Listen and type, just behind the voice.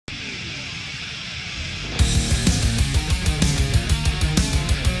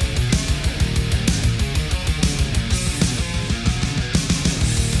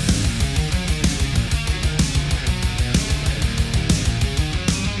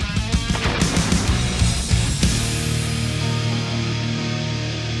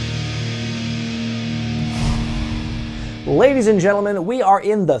Ladies and gentlemen, we are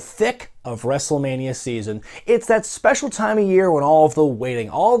in the thick of WrestleMania season. It's that special time of year when all of the waiting,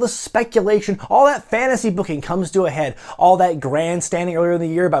 all the speculation, all that fantasy booking comes to a head. All that grandstanding earlier in the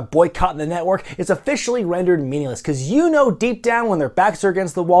year about boycotting the network is officially rendered meaningless because you know deep down when their backs are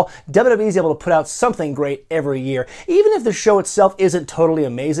against the wall, WWE is able to put out something great every year. Even if the show itself isn't totally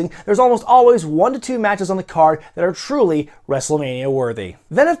amazing, there's almost always 1 to 2 matches on the card that are truly WrestleMania worthy.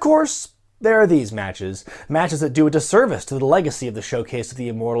 Then of course, there are these matches. Matches that do a disservice to the legacy of the showcase of the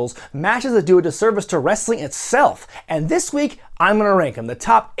Immortals. Matches that do a disservice to wrestling itself. And this week, I'm going to rank them the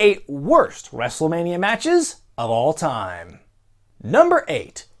top 8 worst WrestleMania matches of all time. Number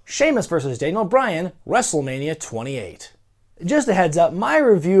 8. Sheamus vs. Daniel Bryan, WrestleMania 28. Just a heads up, my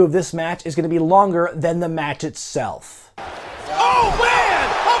review of this match is going to be longer than the match itself. Oh man!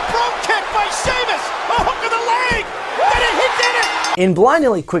 A front kick by Sheamus! A hook of the leg! He did it! In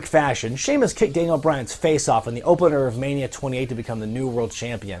blindingly quick fashion, Sheamus kicked Daniel Bryan's face off in the opener of Mania 28 to become the new world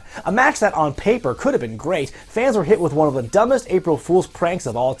champion. A match that on paper could have been great, fans were hit with one of the dumbest April Fool's pranks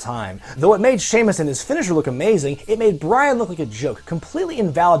of all time. Though it made Sheamus and his finisher look amazing, it made Bryan look like a joke, completely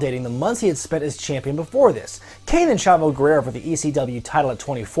invalidating the months he had spent as champion before this. Kane and Chavo Guerrero for the ECW title at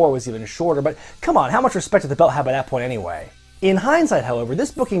 24 was even shorter, but come on, how much respect did the belt have by that point anyway? In hindsight, however,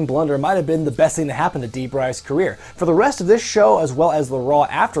 this booking blunder might have been the best thing to happen to D-Bry's career. For the rest of this show, as well as the Raw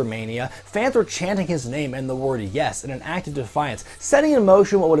after Mania, fans were chanting his name and the word yes in an act of defiance, setting in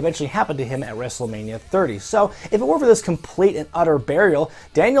motion what would eventually happen to him at WrestleMania 30. So, if it were for this complete and utter burial,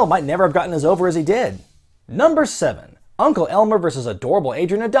 Daniel might never have gotten as over as he did. Number 7. Uncle Elmer vs. Adorable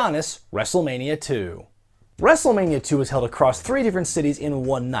Adrian Adonis, WrestleMania 2. WrestleMania 2 was held across 3 different cities in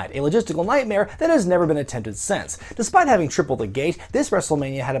one night, a logistical nightmare that has never been attempted since. Despite having tripled the gate, this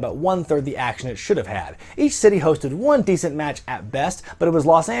WrestleMania had about 1/3 the action it should have had. Each city hosted one decent match at best, but it was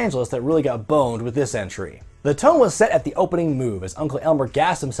Los Angeles that really got boned with this entry. The tone was set at the opening move as Uncle Elmer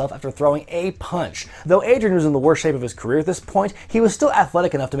gassed himself after throwing a punch. Though Adrian was in the worst shape of his career at this point, he was still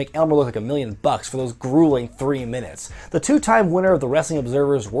athletic enough to make Elmer look like $1 million for those grueling 3 minutes. The 2-time winner of the Wrestling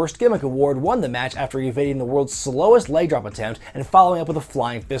Observer's Worst Gimmick Award won the match after evading the world's slowest leg drop attempt and following up with a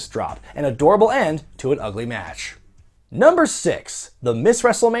flying fist drop. An adorable end to an ugly match. Number 6. The Miss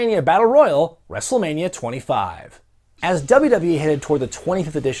WrestleMania Battle Royal, WrestleMania 25. As WWE headed toward the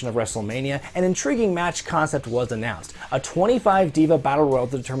 25th edition of WrestleMania, an intriguing match concept was announced. A 25 Diva Battle Royal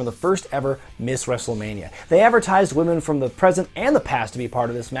to determine the first ever Miss WrestleMania. They advertised women from the present and the past to be part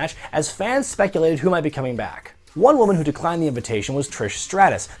of this match, as fans speculated who might be coming back. One woman who declined the invitation was Trish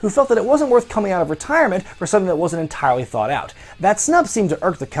Stratus, who felt that it wasn't worth coming out of retirement for something that wasn't entirely thought out. That snub seemed to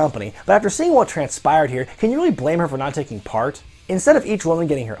irk the company, but after seeing what transpired here, can you really blame her for not taking part? Instead of each woman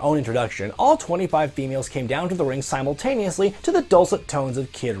getting her own introduction, all 25 females came down to the ring simultaneously to the dulcet tones of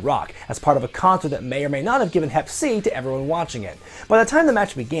Kid Rock, as part of a concert that may or may not have given Hep C to everyone watching it. By the time the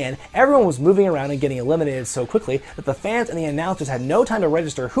match began, everyone was moving around and getting eliminated so quickly that the fans and the announcers had no time to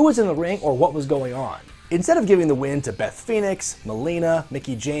register who was in the ring or what was going on. Instead of giving the win to Beth Phoenix, Melina,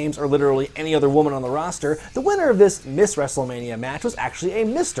 Mickie James, or literally any other woman on the roster, the winner of this Miss WrestleMania match was actually a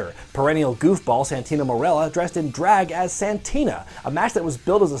Mr. Perennial goofball Santino Marella dressed in drag as Santina, a match that was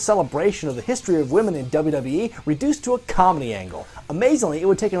billed as a celebration of the history of women in WWE reduced to a comedy angle. Amazingly, it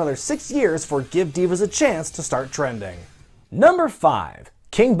would take another 6 years for Give Divas a Chance to start trending. Number 5.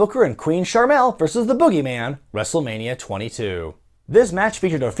 King Booker and Queen Sharmell vs. the Boogeyman, WrestleMania 22. This match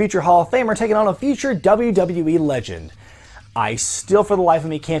featured a future Hall of Famer taking on a future WWE legend. I still for the life of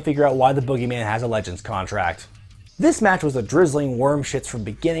me can't figure out why the Boogeyman has a Legends contract. This match was a drizzling worm shits from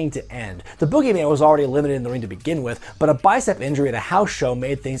beginning to end. The Boogeyman was already limited in the ring to begin with, but a bicep injury at a house show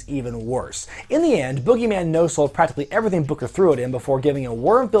made things even worse. In the end, Boogeyman no-sold practically everything Booker threw at him before giving a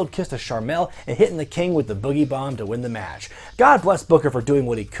worm-filled kiss to Sharmell and hitting the King with the Boogie Bomb to win the match. God bless Booker for doing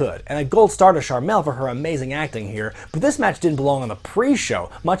what he could, and a gold star to Sharmell for her amazing acting here, but this match didn't belong on the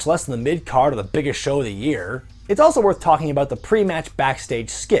pre-show, much less in the mid-card of the biggust show of the year. It's also worth talking about the pre-match backstage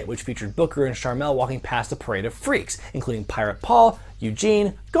skit, which featured Booker and Sharmell walking past a parade of freaks, including Pirate Paul,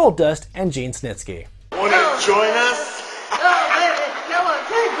 Eugene, Goldust, and Gene Snitsky. Wanna join us?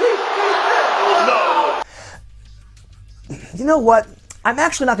 No! You know what? I'm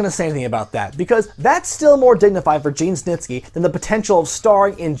actually not going to say anything about that, because that's still more dignified for Gene Snitsky than the potential of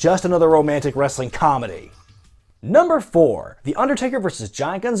starring in just another romantic wrestling comedy. Number 4. The Undertaker vs.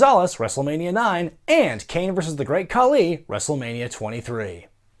 Giant Gonzalez, WrestleMania 9, and Kane vs. the Great Khali, WrestleMania 23.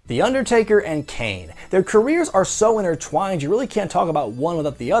 The Undertaker and Kane. Their careers are so intertwined you really can't talk about one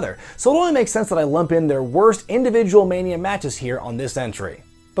without the other, so it only makes sense that I lump in their worst individual Mania matches here on this entry.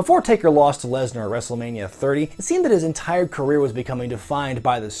 Before Taker lost to Lesnar at WrestleMania 30, it seemed that his entire career was becoming defined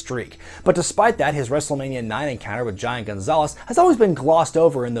by the streak. But despite that, his WrestleMania 9 encounter with Giant Gonzalez has always been glossed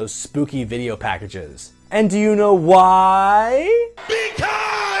over in those spooky video packages. And do you know why?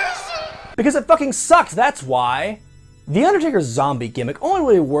 Because it fucking sucked, that's why! The Undertaker's zombie gimmick only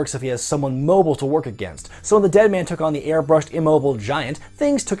really works if he has someone mobile to work against, so when the dead man took on the airbrushed immobile giant,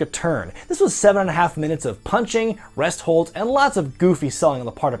 things took a turn. This was 7.5 minutes of punching, rest holds, and lots of goofy selling on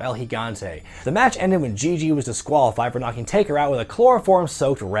the part of El Gigante. The match ended when Gigi was disqualified for knocking Taker out with a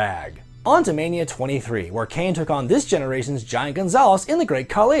chloroform-soaked rag. On to Mania 23, where Kane took on this generation's Giant Gonzalez in the Great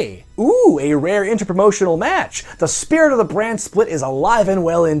Khali. Ooh, a rare interpromotional match! The spirit of the brand split is alive and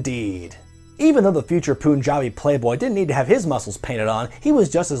well indeed. Even though the future Punjabi playboy didn't need to have his muscles painted on, he was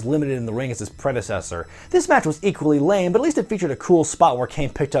just as limited in the ring as his predecessor. This match was equally lame, but at least it featured a cool spot where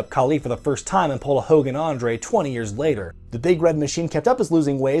Kane picked up Khali for the first time and pulled a Hogan-Andre 20 years later. The Big Red Machine kept up his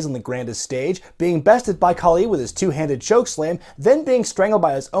losing ways on the grandest stage, being bested by Khali with his two-handed chokeslam, then being strangled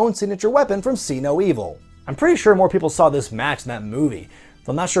by his own signature weapon from See No Evil. I'm pretty sure more people saw this match than that movie,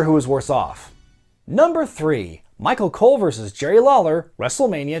 though I'm not sure who was worse off. Number 3. Michael Cole vs. Jerry Lawler,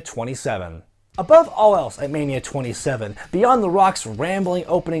 WrestleMania 27. Above all else at Mania 27, beyond The Rock's rambling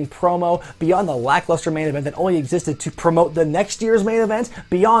opening promo, beyond the lackluster main event that only existed to promote the next year's main event,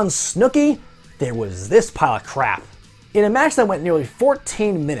 beyond Snooki, there was this pile of crap. In a match that went nearly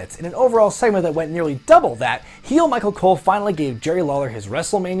 14 minutes, in an overall segment that went nearly double that, heel Michael Cole finally gave Jerry Lawler his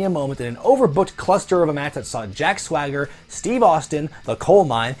WrestleMania moment in an overbooked cluster of a match that saw Jack Swagger, Steve Austin, the Coal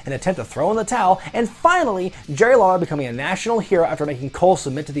Mine, an attempt to throw in the towel, and finally, Jerry Lawler becoming a national hero after making Cole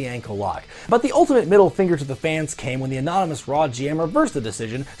submit to the ankle lock. But the ultimate middle finger to the fans came when the anonymous Raw GM reversed the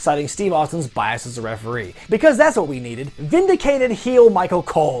decision, citing Steve Austin's bias as a referee. Because that's what we needed, vindicated heel Michael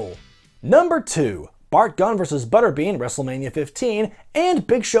Cole. Number 2. Bart Gunn vs. Butterbean, WrestleMania 15, and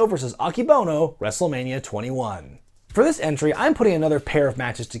Big Show vs. Akibono, WrestleMania 21. For this entry, I'm putting another pair of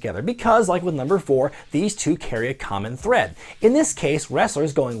matches together because, like with number 4, these two carry a common thread. In this case,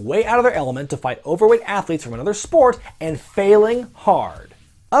 wrestlers going way out of their element to fight overweight athletes from another sport and failing hard.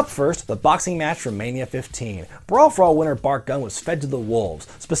 Up first, the boxing match from Mania 15. Brawl for All winner Bart Gunn was fed to the wolves,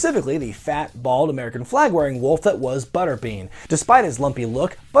 specifically the fat, bald American flag-wearing wolf that was Butterbean. Despite his lumpy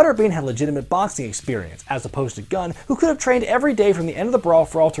look, Butterbean had legitimate boxing experience, as opposed to Gunn, who could have trained every day from the end of the Brawl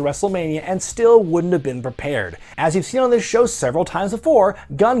for All to WrestleMania and still wouldn't have been prepared. As you've seen on this show several times before,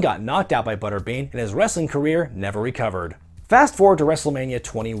 Gunn got knocked out by Butterbean, and his wrestling career never recovered. Fast forward to WrestleMania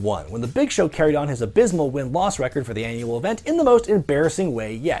 21, when the Big Show carried on his abysmal win-loss record for the annual event in the most embarrassing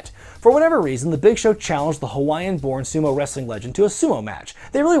way yet. For whatever reason, the Big Show challenged the Hawaiian-born sumo wrestling legend to a sumo match.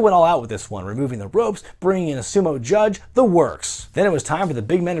 They really went all out with this one, removing the ropes, bringing in a sumo judge, the works. Then it was time for the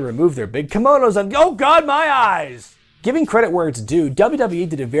big men to remove their big kimonos and oh god, my eyes! Giving credit where it's due, WWE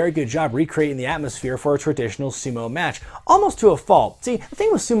did a very good job recreating the atmosphere for a traditional sumo match, almost to a fault. See, the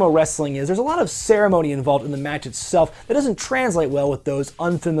thing with sumo wrestling is there's a lot of ceremony involved in the match itself that doesn't translate well with those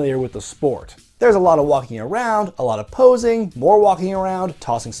unfamiliar with the sport. There's a lot of walking around, a lot of posing, more walking around,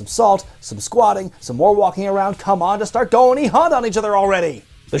 tossing some salt, some squatting, some more walking around. Come on, just start going hunt on each other already!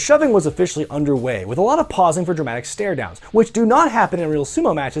 The shoving was officially underway, with a lot of pausing for dramatic stare-downs, which do not happen in real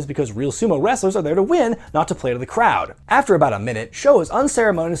sumo matches because real sumo wrestlers are there to win, not to play to the crowd. After about a minute, Sho was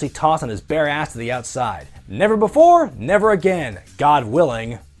unceremoniously tossed on his bare ass to the outside. Never before, never again, God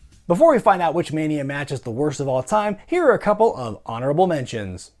willing. Before we find out which Mania match is the worst of all time, here are a couple of honorable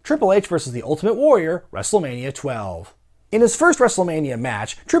mentions. Triple H vs. The Ultimate Warrior, WrestleMania 12. In his first WrestleMania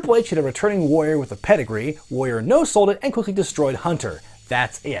match, Triple H hit a returning Warrior with a pedigree, Warrior no-sold it and quickly destroyed Hunter.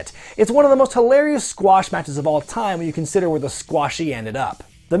 That's it. It's one of the most hilarious squash matches of all time when you consider where the squashy ended up.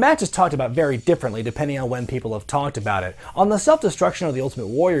 The match is talked about very differently depending on when people have talked about it. On the Self-Destruction of the Ultimate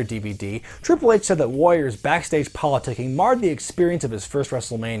Warrior DVD, Triple H said that Warrior's backstage politicking marred the experience of his first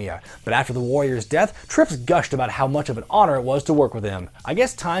WrestleMania. But after the Warrior's death, Trips gushed about how much of an honor it was to work with him. I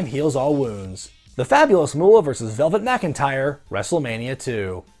guess time heals all wounds. The Fabulous Moolah vs. Velvet McIntyre, WrestleMania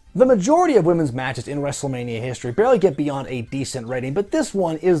 2. The majority of women's matches in WrestleMania history barely get beyond a decent rating, but this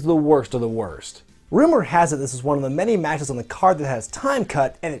one is the worst of the worst. Rumor has it this is one of the many matches on the card that has time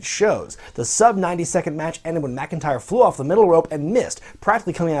cut, and it shows. The sub-90-second match ended when McIntyre flew off the middle rope and missed,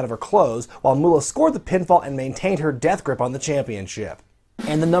 practically coming out of her clothes, while Moolah scored the pinfall and maintained her death grip on the championship.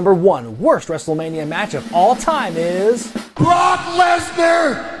 And the number 1 worst WrestleMania match of all time is... Brock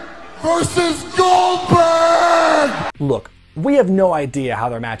Lesnar versus Goldberg! Look, we have no idea how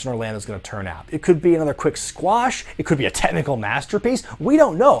their match in Orlando is going to turn out. It could be another quick squash, it could be a technical masterpiece, we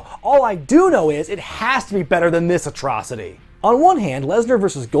don't know. All I do know is it has to be better than this atrocity. On one hand, Lesnar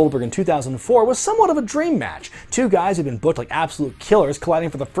vs. Goldberg in 2004 was somewhat of a dream match. Two guys who'd been booked like absolute killers colliding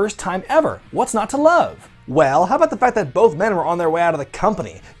for the first time ever. What's not to love? Well, how about the fact that both men were on their way out of the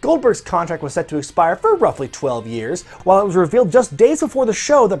company? Goldberg's contract was set to expire for roughly 12 years, while it was revealed just days before the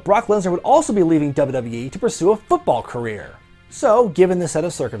show that Brock Lesnar would also be leaving WWE to pursue a football career. So, given this set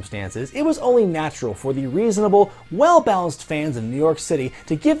of circumstances, it was only natural for the reasonable, well-balanced fans of New York City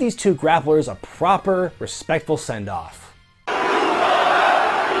to give these two grapplers a proper, respectful send-off.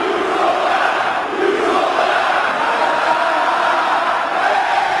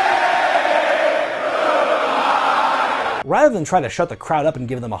 Rather than try to shut the crowd up and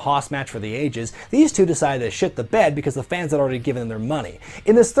give them a hoss match for the ages, these two decided to shit the bed because the fans had already given them their money.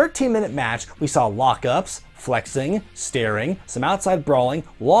 In this 13-minute match, we saw lockups, flexing, staring, some outside brawling,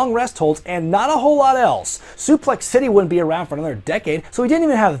 long rest holds, and not a whole lot else. Suplex City wouldn't be around for another decade, so we didn't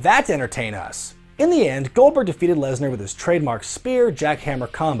even have that to entertain us. In the end, Goldberg defeated Lesnar with his trademark spear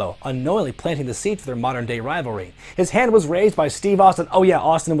jackhammer combo, unknowingly planting the seed for their modern-day rivalry. His hand was raised by Steve Austin. Oh yeah,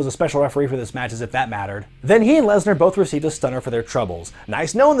 Austin was a special referee for this match, as if that mattered. Then he and Lesnar both received a stunner for their troubles.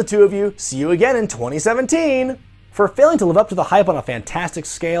 Nice knowing the two of you. See you again in 2017! For failing to live up to the hype on a fantastic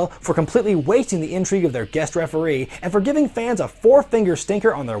scale, for completely wasting the intrigue of their guest referee, and for giving fans a four-finger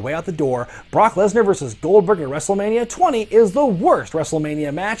stinker on their way out the door, Brock Lesnar vs. Goldberg at WrestleMania 20 is the worst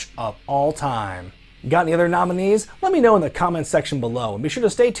WrestleMania match of all time. Got any other nominees? Let me know in the comments section below, and be sure to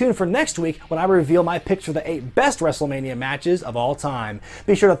stay tuned for next week when I reveal my picks for the 8 best WrestleMania matches of all time.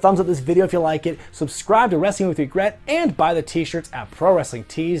 Be sure to thumbs up this video if you like it, subscribe to Wrestling with Regret, and buy the t-shirts at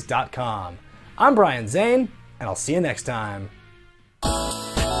ProWrestlingTees.com. I'm Zane, and I'll see you next time.